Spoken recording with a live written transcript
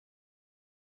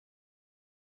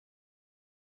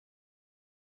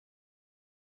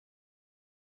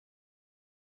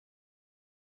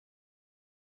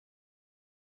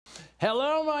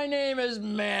Hello, my name is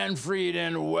Manfred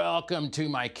and welcome to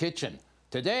my kitchen.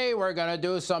 Today we're going to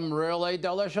do some really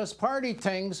delicious party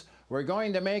things. We're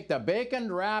going to make the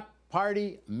bacon wrap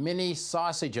party mini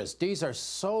sausages. These are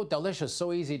so delicious,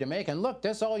 so easy to make. And look,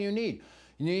 that's all you need.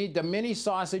 You need the mini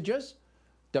sausages,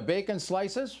 the bacon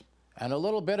slices, and a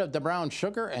little bit of the brown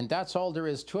sugar, and that's all there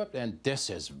is to it. And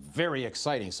this is very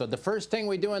exciting. So the first thing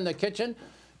we do in the kitchen,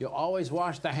 you always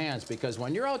wash the hands, because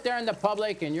when you're out there in the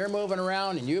public and you're moving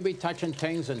around and you be touching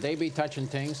things and they be touching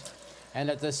things,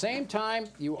 and at the same time,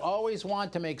 you always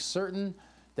want to make certain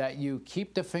that you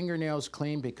keep the fingernails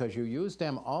clean because you use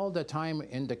them all the time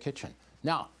in the kitchen.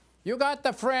 Now, you got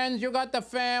the friends, you got the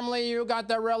family, you got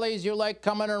the rellies, you like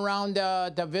coming around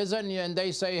to visit, and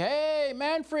they say, hey,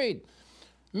 Manfred,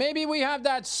 maybe we have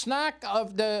that snack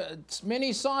of the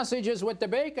mini sausages with the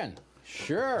bacon.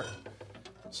 Sure.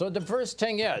 So the first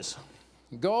thing is,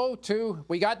 we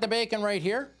got the bacon right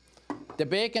here. The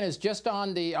bacon is just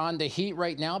on the heat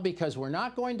right now because we're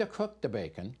not going to cook the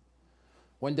bacon.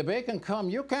 When the bacon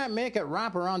comes, you can't make it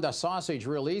wrap around the sausage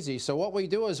real easy. So what we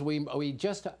do is we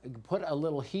just put a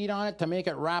little heat on it to make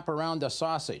it wrap around the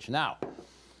sausage. Now,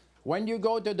 when you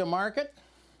go to the market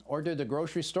or to the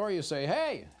grocery store, you say,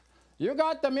 hey, you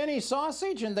got the mini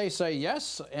sausage? And they say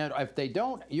yes. And if they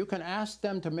don't, you can ask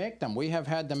them to make them. We have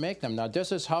had to make them. Now,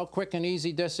 this is how quick and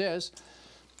easy this is.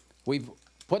 We've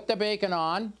put the bacon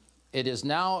on. It is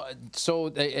now, so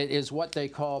it is what they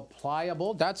call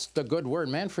pliable. That's the good word.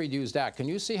 Manfred used that. Can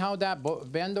you see how that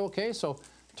bend okay? So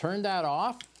turn that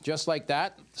off, just like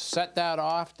that. Set that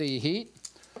off the heat.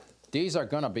 These are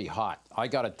going to be hot, I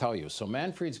got to tell you. So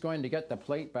Manfred's going to get the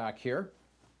plate back here,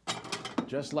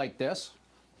 just like this.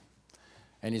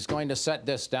 And he's going to set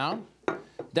this down.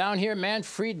 Down here,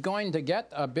 Manfred going to get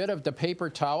a bit of the paper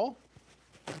towel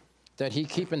that he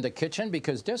keep in the kitchen,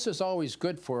 because this is always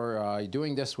good for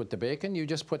doing this with the bacon. You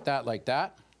just put that like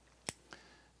that.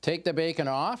 Take the bacon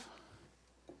off.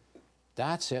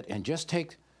 That's it. And just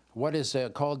take what is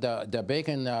called the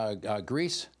bacon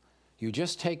grease. You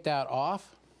just take that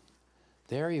off.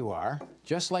 There you are.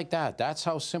 Just like that. That's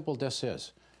how simple this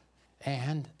is.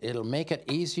 And it'll make it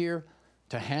easier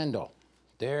to handle.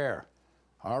 There.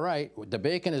 All right, the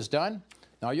bacon is done.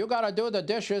 Now you got to do the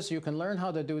dishes. You can learn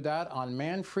how to do that on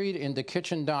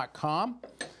manfredinthekitchen.com.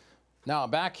 Now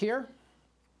back here,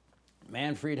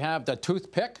 Manfred have the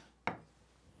toothpick.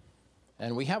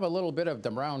 And we have a little bit of the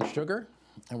brown sugar.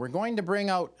 And we're going to bring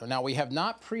out, now we have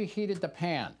not preheated the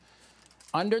pan.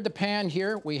 Under the pan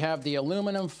here, we have the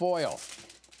aluminum foil,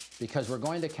 because we're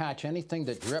going to catch anything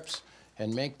that drips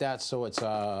and make that so it's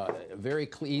very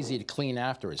easy to clean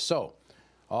afterwards. So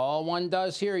all one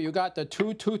does here, you got the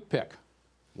toothpick,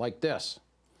 like this.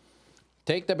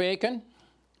 Take the bacon,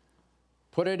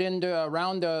 put it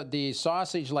around the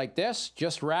sausage like this,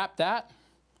 just wrap that,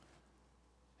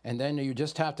 and then you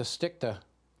just have to stick the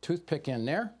toothpick in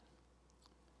there,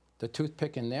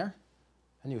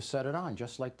 and you set it on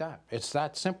just like that. It's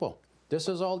that simple. This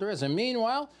is all there is. And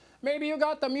meanwhile, maybe you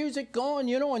got the music going,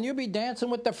 you know, and you be dancing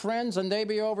with the friends and they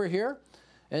be over here.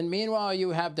 And meanwhile, you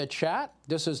have the chat.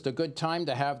 This is the good time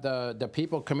to have the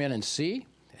people come in and see.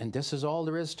 And this is all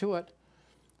there is to it.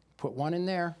 Put one in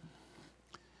there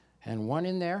and one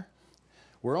in there.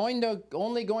 We're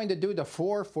only going to do the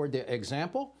 4 for the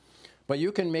example, but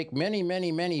you can make many,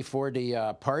 many, many for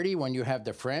the party when you have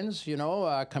the friends, you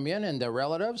know, come in, and the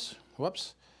relatives.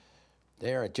 Whoops.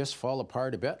 There, it just fall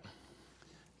apart a bit.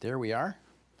 There we are.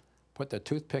 Put the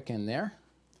toothpick in there.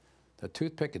 The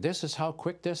toothpick, this is how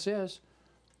quick this is.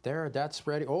 There, that's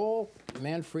ready. Oh,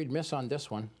 Manfred miss on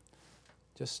this one.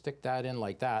 Just stick that in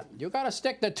like that. You got to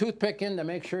stick the toothpick in to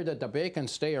make sure that the bacon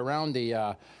stay around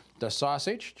the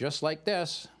sausage, just like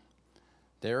this.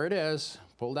 There it is.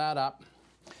 Pull that up.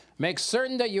 Make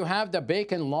certain that you have the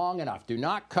bacon long enough. Do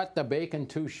not cut the bacon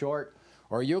too short,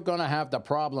 or you're going to have the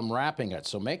problem wrapping it.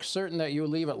 So make certain that you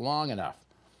leave it long enough.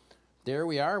 There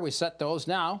we are. We set those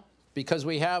now, because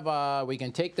we have, we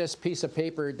can take this piece of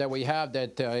paper that we have,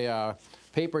 that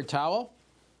paper towel,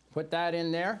 put that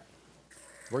in there.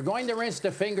 We're going to rinse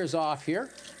the fingers off here,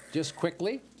 just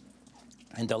quickly.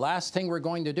 And the last thing we're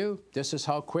going to do, this is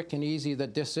how quick and easy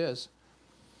that this is.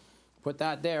 Put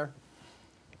that there.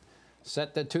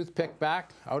 Set the toothpick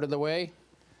back, out of the way,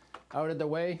 out of the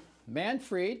way.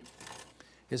 Manfred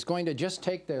is going to just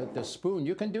take the spoon.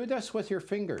 You can do this with your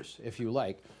fingers if you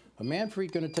like. But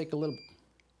Manfred's going to take a little.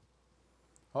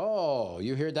 Oh,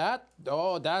 you hear that?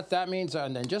 Oh, that means,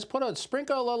 and then just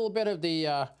sprinkle a little bit of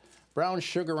the brown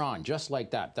sugar on, just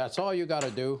like that. That's all you got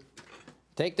to do.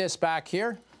 Take this back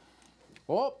here.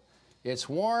 Oh, it's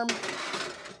warm.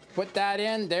 Put that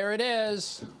in. There it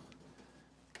is.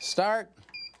 Start.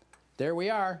 There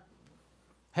we are.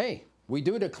 Hey, we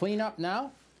do the cleanup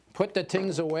now. Put the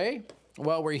things away.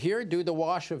 While we're here, do the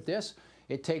wash of this.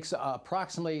 It takes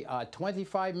approximately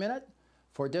 25 minutes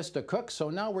for this to cook. So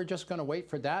now we're just gonna wait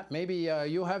for that. Maybe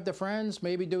you have the friends,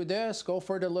 maybe do this, go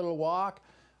for the little walk.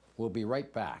 We'll be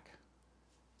right back.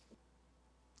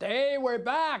 Hey, we're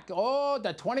back. Oh,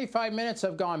 the 25 minutes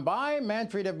have gone by.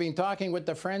 Manfred have been talking with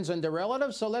the friends and the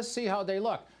relatives, so let's see how they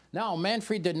look. Now,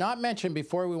 Manfred did not mention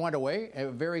before we went away,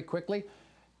 very quickly,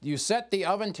 you set the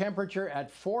oven temperature at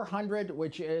 400,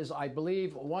 which is, I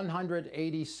believe,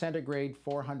 180 centigrade,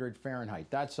 400 Fahrenheit.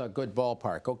 That's a good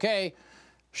ballpark. Okay,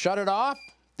 shut it off.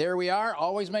 There we are.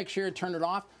 Always make sure you turn it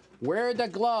off. Wear the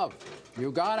glove.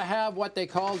 You gotta have what they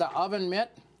call the oven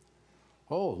mitt.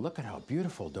 Oh, look at how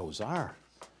beautiful those are.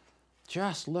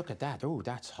 Just look at that. Oh,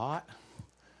 that's hot.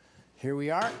 Here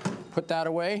we are. Put that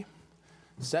away.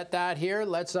 Set that here.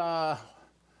 Let's set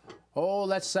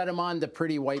them on the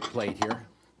pretty white plate here.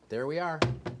 There we are.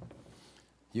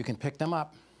 You can pick them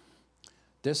up.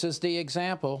 This is the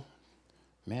example.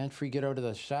 Manfred, get out of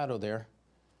the shadow there.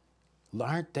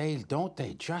 Aren't they, don't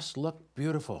they just look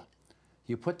beautiful?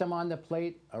 You put them on the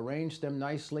plate, arrange them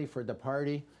nicely for the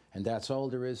party, and that's all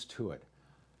there is to it.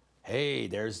 Hey,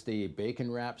 there's the bacon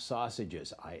wrap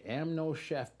sausages. I am no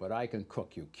chef, but I can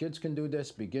cook. You kids can do this,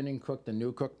 beginning cook, the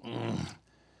new cook.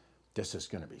 This is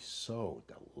gonna be so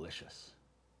delicious.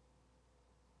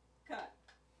 Cut.